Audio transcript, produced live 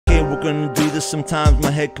we're gonna do this. Sometimes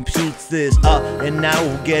my head computes this, and now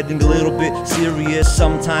we're getting a little bit serious.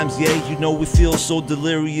 Sometimes, yeah, you know, we feel so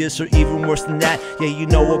delirious, or even worse than that, yeah, you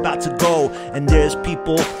know, we're about to go. And there's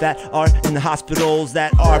people that are in the hospitals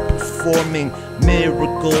that are performing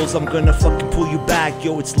miracles. I'm gonna fucking pull you back,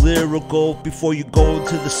 yo, it's lyrical. Before you go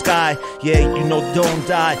to the sky, yeah, you know, don't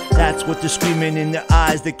die. That's what they're screaming in their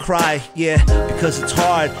eyes, they cry, yeah, because it's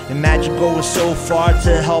hard. Imagine going so far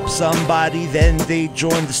to help somebody, then they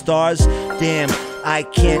join the stars. Damn, I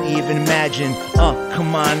can't even imagine.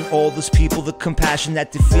 Come on, all those people, the compassion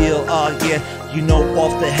that they feel, yeah, you know,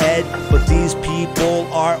 off the head. But these people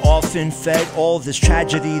are often fed all this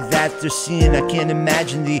tragedy that they're seeing. I can't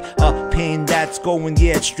imagine the pain that's going,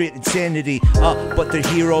 yeah, it's straight insanity. But they're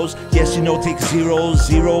heroes, yes, you know, take 0,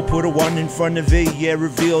 0, put a 1 in front of it, yeah,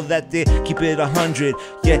 reveal that they keep it 100,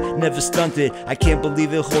 yeah, never stunted. I can't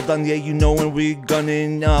believe it, hold on, yeah, you know, when we're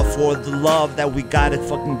gunning for the love that we gotta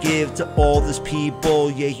fucking give to all these people,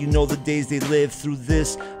 yeah, you know, the days they live through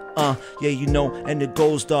this, yeah, you know, and it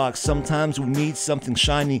goes dark. Sometimes we need something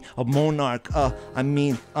shiny, a monarch,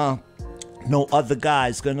 no other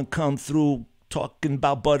guy's gonna come through talking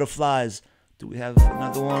about butterflies. Do we have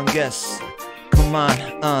another one? Yes, come on,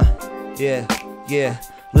 yeah,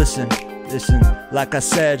 listen, like I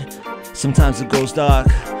said, sometimes it goes dark.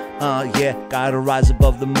 Yeah, gotta rise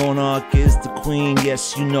above. The monarch is the queen,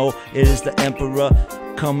 yes, you know, it is the emperor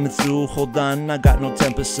coming through. Hold on, I got no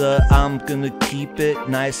temper, sir, I'm gonna keep it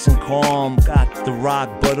nice and calm. Got the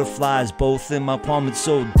rock butterflies both in my palm, it's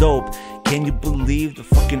so dope. Can you believe the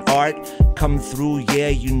fucking art coming through? Yeah,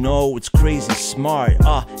 you know, it's crazy smart.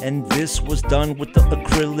 And this was done with the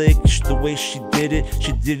acrylic. The way she did it,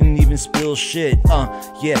 she didn't even spill shit.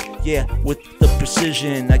 Yeah, with the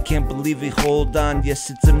precision. I can't believe it, hold on. Yes,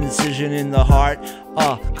 it's an incision in the heart.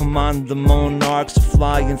 Come on, the monarchs are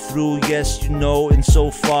flying through. Yes, you know, and so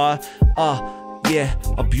far, yeah,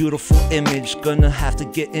 a beautiful image, gonna have to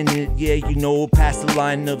get in it, yeah, you know, past the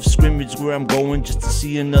line of scrimmage where I'm going just to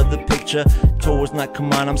see another picture. Towards night,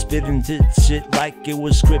 come on, I'm spitting shit like it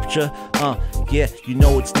was scripture. Yeah, you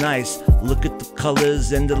know, it's nice. Look at the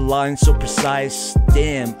colors and the lines so precise.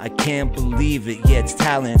 Damn, I can't believe it, yeah, it's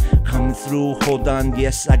talent coming through. Hold on,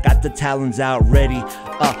 yes, I got the talons out ready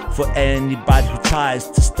for anybody who tries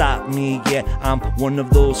to stop me. Yeah, I'm one of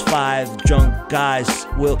those 5 drunk guys,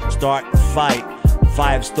 will start a fight.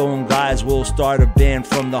 5 stone guys will start a band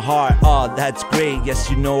from the heart. That's great, yes,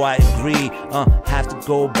 you know, I agree. Have to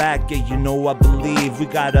go back, yeah, you know, I believe we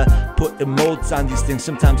gotta put emotes on these things.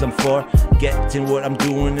 Sometimes I'm forgetting what I'm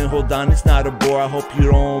doing, and hold on, it's not a bore, I hope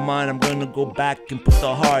you don't mind. I'm gonna go back and put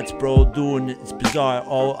the hearts, bro, doing it, it's bizarre.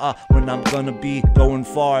 When I'm gonna be going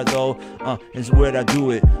far, though, is where I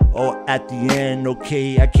do it. At the end,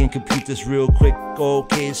 okay, I can compute this real quick.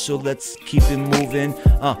 Okay, so let's keep it moving.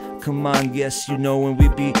 Come on, yes, you know, when we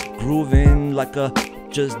be grooving like a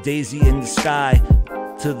just daisy in the sky,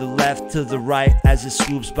 to the left, to the right as it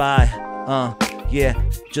swoops by. Yeah,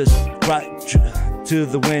 just right to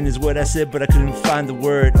the wind is what I said, but I couldn't find the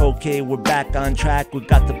word. Okay, we're back on track, we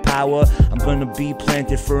got the power. I'm gonna be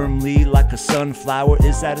planted firmly like a sunflower.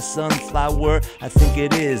 Is that a sunflower? I think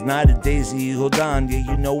it is, not a daisy. Hold on, yeah,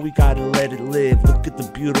 you know, we gotta let it live. Look at the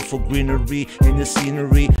beautiful greenery in the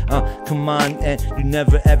scenery. Come on, and you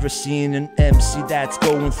never ever seen an MC that's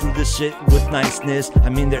going through this shit with niceness. I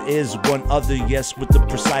mean, there is one other, yes, with the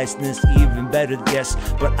preciseness, even better, yes,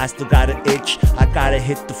 but I still got an itch. I gotta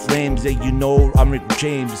hit the flames, yeah, you know, I'm Rick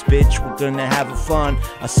James, bitch. We're gonna have a fun,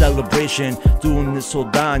 a celebration, doing this,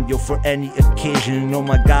 hold on, yo, for any occasion. Oh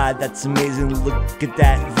my god, that's amazing, look at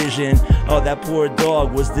that vision. Oh, that poor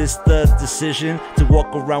dog, was this the decision to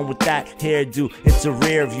walk around with that hairdo? It's a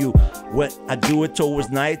rare view. When I do it towards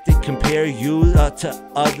night, they compare you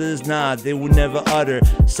to others. Nah, they would never utter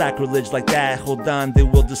sacrilege like that. Hold on, they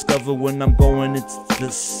will discover when I'm going, it's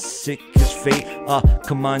the sickest fate.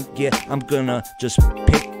 Come on, yeah, I'm gonna just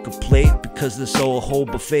pick a plate because there's a whole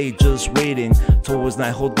buffet just waiting towards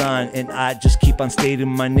night. Hold on, and I just keep on stating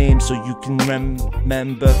my name so you can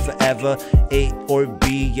remember forever. A or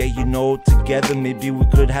B, yeah, you know, together maybe we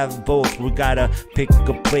could have both. We gotta pick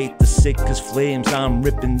a plate, the sickest flames I'm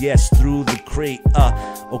ripping, yes, through the crate.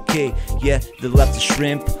 Okay, yeah, the left is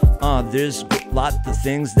shrimp. There's a lot of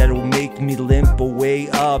things that will make me limp away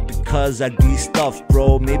because I'd be stuffed,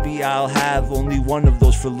 bro. Maybe I'll have only one of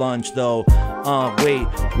those for lunch, though. Wait,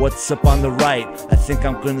 what's up on the right? I think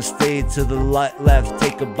I'm gonna stay to the left,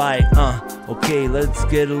 take a bite. Okay, let's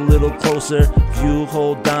get a little closer. View,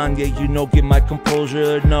 hold on, yeah, you know, get my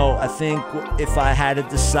composure. No, I think if I had to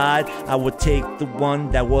decide, I would take the one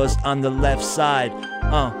that was on the left side.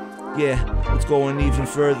 Yeah, let's go in even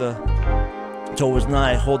further. Towards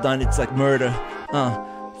night, hold on, it's like murder.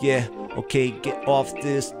 Yeah, okay, get off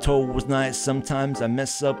this. Towards night, sometimes I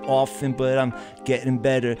mess up often, but I'm getting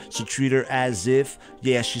better. So treat her as if,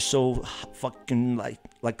 yeah, she's so fucking like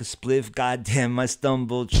a spliff. Goddamn, I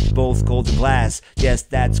stumbled. She's both golden glass. Yes,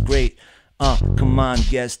 that's great. Come on,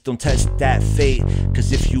 yes, don't test that fate.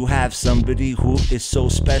 Cause if you have somebody who is so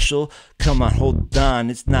special, come on, hold on,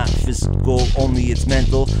 it's not physical, only it's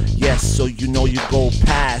mental. Yes, so you know you go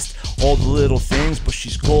past all the little things, but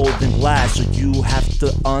she's golden glass. So you have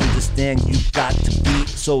to understand you got to be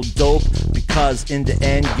so dope, because in the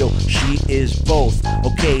end, yo, she is both.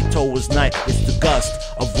 Okay, towards night, it's the gust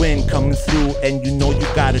of wind coming through, and you know you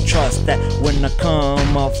gotta trust that when I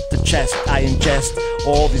come off the chest, I ingest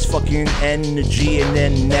all these fucking energy, and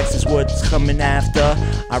then next is what's coming after.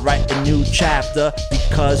 I write a new chapter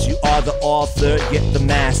because you are the author, yet the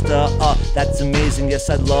master. That's amazing, yes,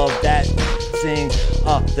 I love that thing.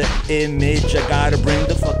 The image, I gotta bring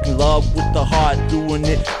the fucking love with the heart, doing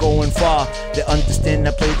it, going far. They understand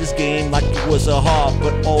I play this game like it was a harp,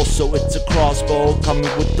 but also it's a crossbow, coming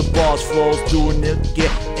with the boss flows, doing it,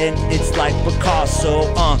 yeah, and it's like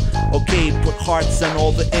Picasso. Okay, put hearts on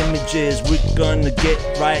all the images. We're gonna get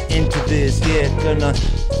right into this, yeah, gonna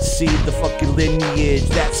see the fucking lineage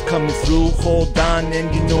that's coming through. Hold on,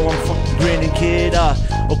 and you know I'm fucking grinning, kid.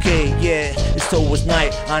 Okay, yeah, it's towards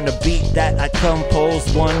night on the beat that I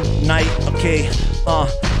composed one night. Okay,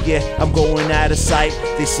 yeah, I'm going out of sight.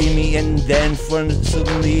 They see me and then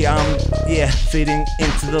suddenly I'm, yeah, fading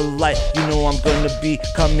into the light. You know I'm gonna be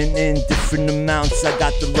coming in different amounts. I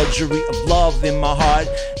got the luxury of love in my heart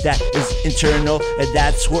that is internal, and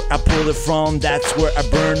that's where I pull it from. That's where I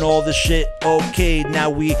burn all the shit. Okay, now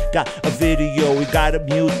we got a video. We gotta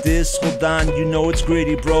mute this. Hold on, you know it's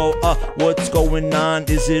gritty, bro. What's going on?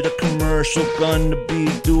 Is it a commercial? Gonna be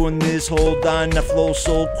doing this. Hold on, I flow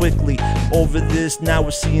so quickly over this. Now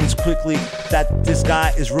we're seeing quickly that this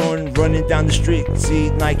guy is running down the street. See,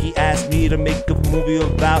 Nike asked me to make a movie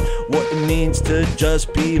about what it means to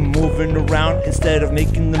just be moving around. Instead of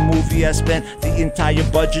making the movie, I spent the entire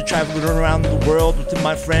budget traveling around the world with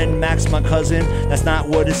my friend Max, my cousin. That's not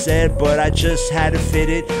what it said, but I just had to fit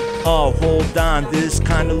it. Hold on, this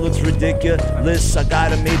kinda looks ridiculous. I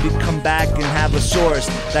gotta maybe come back and have a source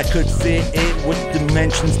that could fit it with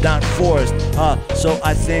dimensions not forced. So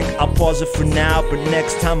I think I'll pause it for now, but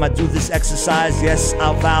next time I do this exercise, yes,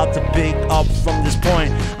 I'll vow to pick up from this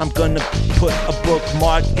point. I'm gonna put a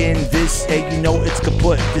bookmark in this, hey, you know it's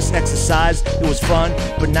kaput. This exercise, it was fun,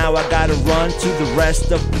 but now I gotta run to the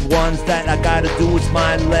rest of the ones that I gotta do. It's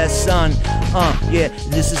my lesson. Yeah,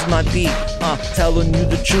 this is my beat, telling you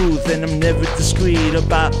the truth, and I'm never discreet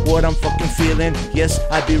about what I'm fucking feeling. Yes,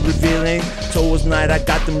 I be revealing. Towards night, I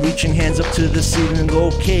got them reaching hands up to the ceiling.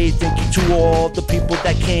 Okay, thank you to all the people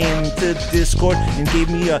that came to Discord and gave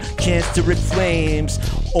me a chance to rip flames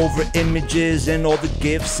over images and all the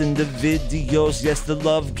gifts and the videos. Yes, the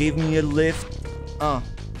love gave me a lift.